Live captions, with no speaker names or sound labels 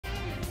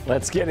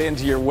Let's get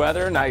into your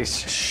weather.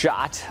 Nice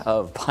shot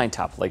of Pine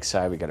Top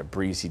Lakeside. We got a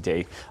breezy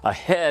day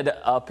ahead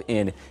up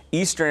in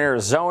eastern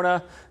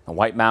Arizona, the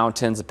White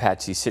Mountains,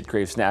 Apache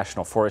Sitgraves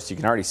National Forest. You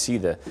can already see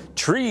the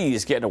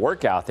trees getting to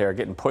work out there,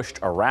 getting pushed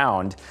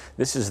around.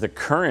 This is the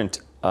current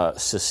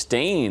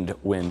sustained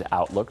wind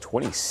outlook.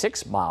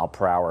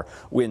 26-mile-per-hour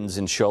winds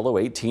in Show Low,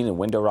 18 in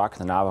Window Rock in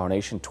the Navajo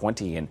Nation,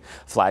 20 in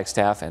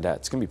Flagstaff, and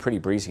it's going to be pretty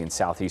breezy in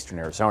southeastern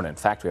Arizona. In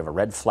fact, we have a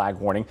red flag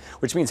warning,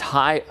 which means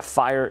high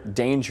fire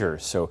danger.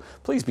 So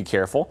please be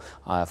careful.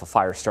 If a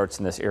fire starts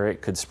in this area,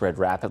 it could spread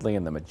rapidly,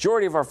 and the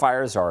majority of our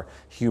fires are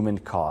human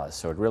caused.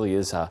 So it really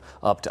is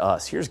up to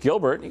us. Here's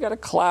Gilbert. You got a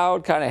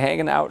cloud kind of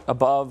hanging out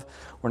above.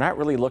 We're not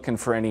really looking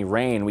for any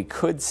rain. We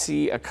could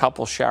see a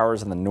couple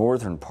showers in the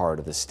northern part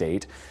of the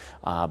state,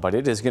 but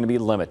it is going to be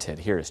limited.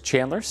 Here's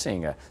Chandler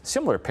seeing a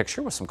similar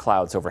picture with some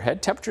clouds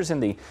overhead. Temperatures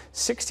in the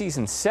 60s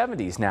and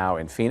 70s now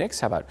in Phoenix.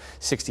 How about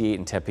 68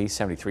 in Tempe,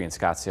 73 in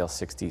Scottsdale,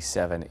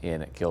 67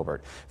 in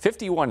Gilbert.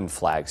 51 in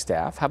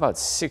Flagstaff. How about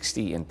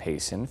 60 in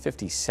Payson,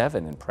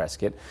 57 in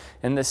Prescott,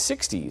 and the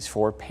 60s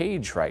for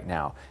Page right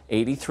now.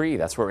 83,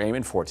 that's what we're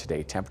aiming for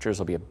today. Temperatures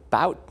will be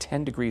about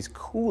 10 degrees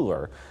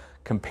cooler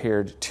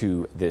compared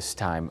to this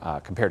time,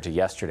 compared to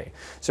yesterday.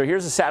 So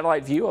here's a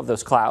satellite view of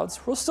those clouds.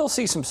 We'll still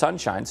see some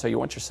sunshine, so you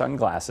want your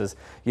sunglasses.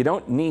 You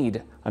don't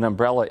need an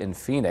umbrella in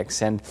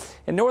Phoenix. And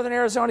in northern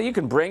Arizona, you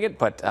can bring it,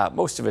 but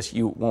most of us,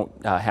 you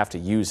won't have to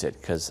use it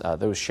because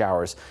those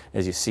showers,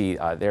 as you see,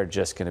 they're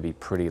just going to be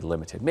pretty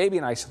limited. Maybe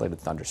an isolated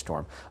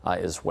thunderstorm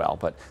as well,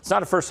 but it's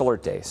not a first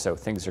alert day, so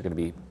things are going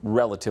to be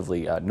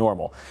relatively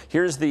normal.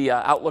 Here's the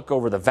outlook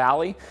over the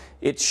valley.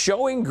 It's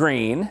showing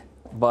green,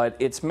 but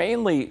it's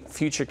mainly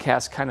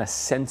Futurecast kind of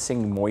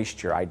sensing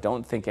moisture. I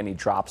don't think any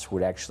drops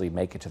would actually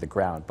make it to the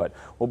ground, but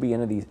we'll be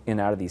in and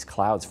out of these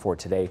clouds for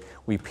today.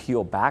 We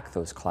peel back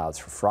those clouds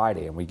for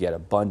Friday, and we get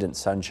abundant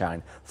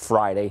sunshine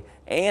Friday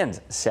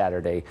and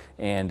Saturday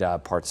and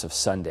parts of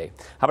Sunday.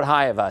 How about a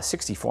high of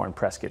 64 in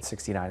Prescott,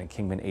 69 in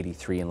Kingman,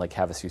 83 in Lake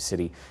Havasu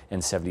City,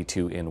 and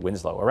 72 in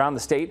Winslow. Around the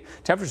state,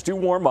 temperatures do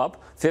warm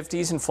up.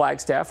 50s in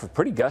Flagstaff with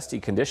pretty gusty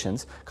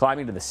conditions,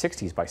 climbing to the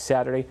 60s by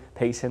Saturday.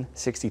 Payson,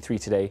 63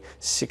 today,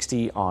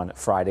 60 on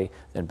Friday,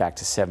 then back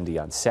to 70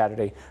 on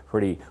Saturday.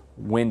 Pretty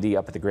windy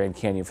up at the Grand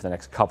Canyon for the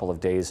next couple of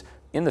days,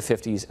 in the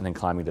 50s, and then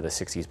climbing to the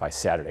 60s by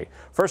Saturday.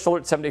 First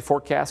alert 7-day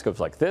forecast goes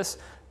like this.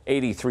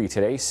 83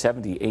 today,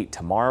 78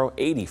 tomorrow,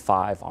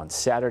 85 on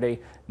Saturday,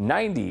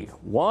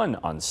 91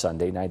 on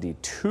Sunday,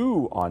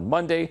 92 on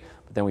Monday,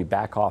 but then we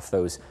back off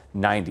those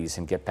 90s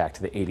and get back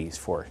to the 80s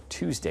for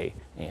Tuesday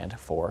and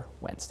for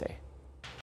Wednesday.